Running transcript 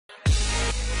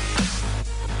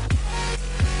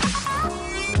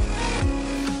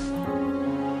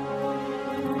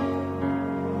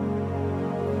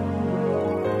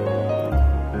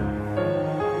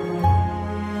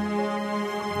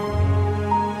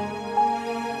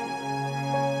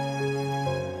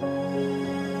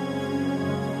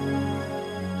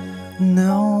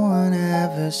No one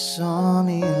ever saw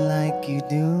me like you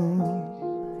do.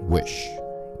 Wish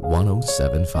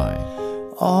 1075.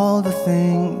 All the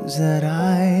things that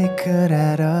I could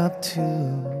add up to,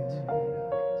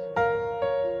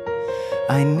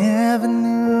 I never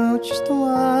knew just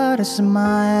what a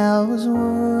smile was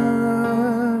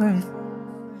worth.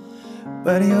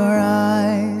 But your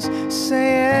eyes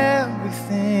say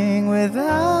everything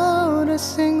without a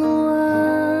single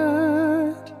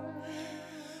word.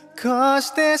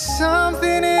 'Cause there's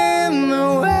something in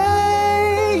the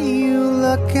way you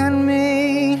look at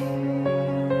me.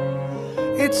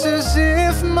 It's as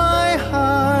if my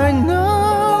heart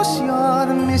knows you're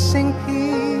the missing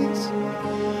piece.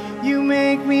 You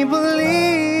make me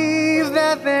believe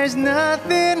that there's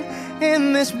nothing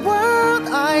in this world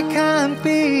I can't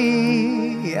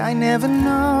be. I never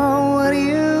know what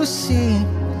you see,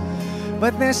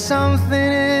 but there's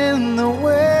something in the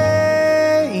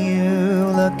way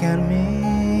you look at me.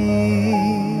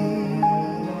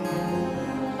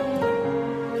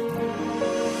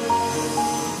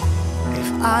 If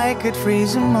I could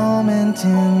freeze a moment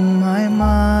in my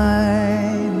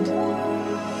mind,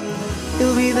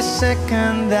 it'll be the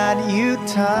second that you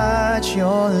touch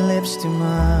your lips to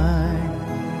mine.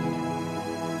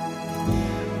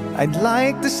 I'd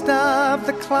like to stop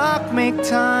the clock, make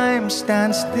time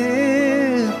stand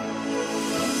still.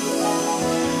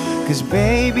 'Cause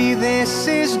baby, this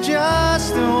is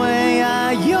just the way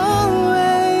I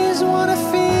always wanna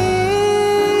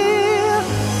feel.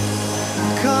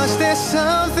 'Cause there's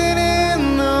something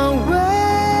in the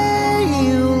way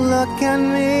you look at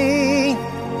me.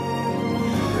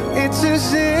 It's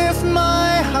as if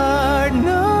my heart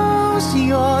knows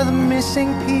you're the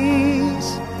missing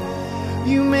piece.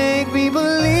 You make me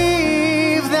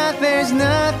believe that there's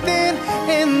nothing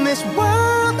in this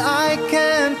world I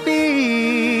can't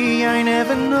be. I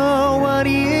never know what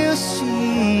you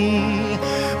see,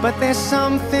 but there's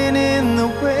something in the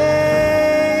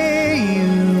way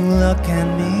you look at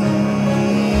me.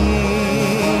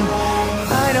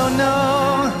 I don't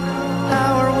know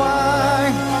how or why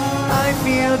I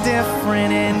feel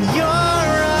different in your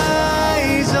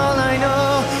eyes. All I know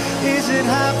is it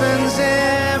happens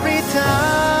every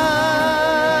time.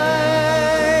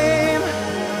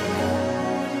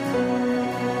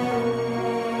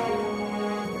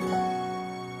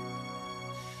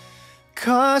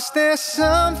 'Cause there's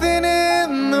something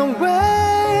in the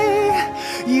way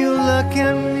you look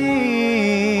at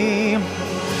me.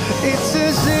 It's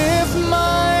as if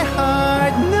my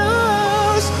heart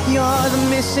knows you're the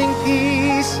missing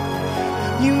piece.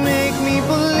 You make me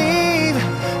believe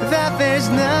that there's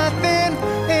nothing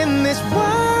in this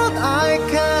world I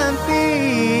can't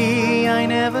be. I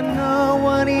never know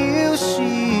what you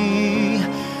see,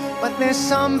 but there's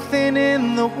something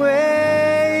in the way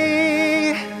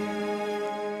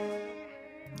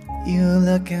you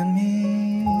look at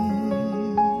me.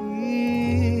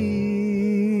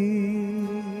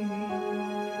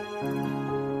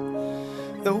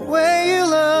 The way you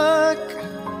look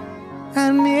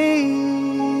at me.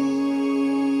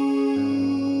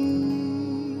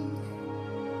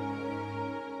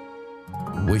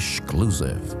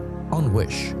 WISHclusive on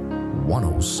Wish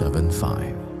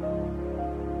 1075.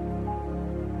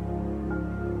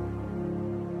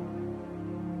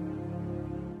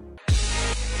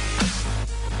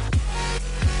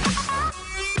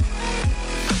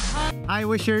 Hi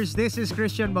Wishers, this is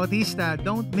Christian Bautista.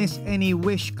 Don't miss any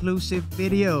WISHclusive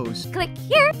videos. Click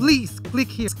here. Please click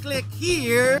here. Click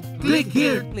here. Click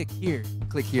here. Click here.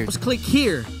 Click here. Just click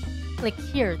here. Click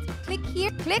here. Click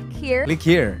here. Click here. Click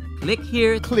here. Click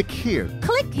here. Click here.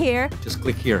 Click here. Just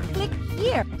click here. Click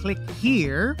here. Click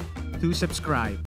here to subscribe.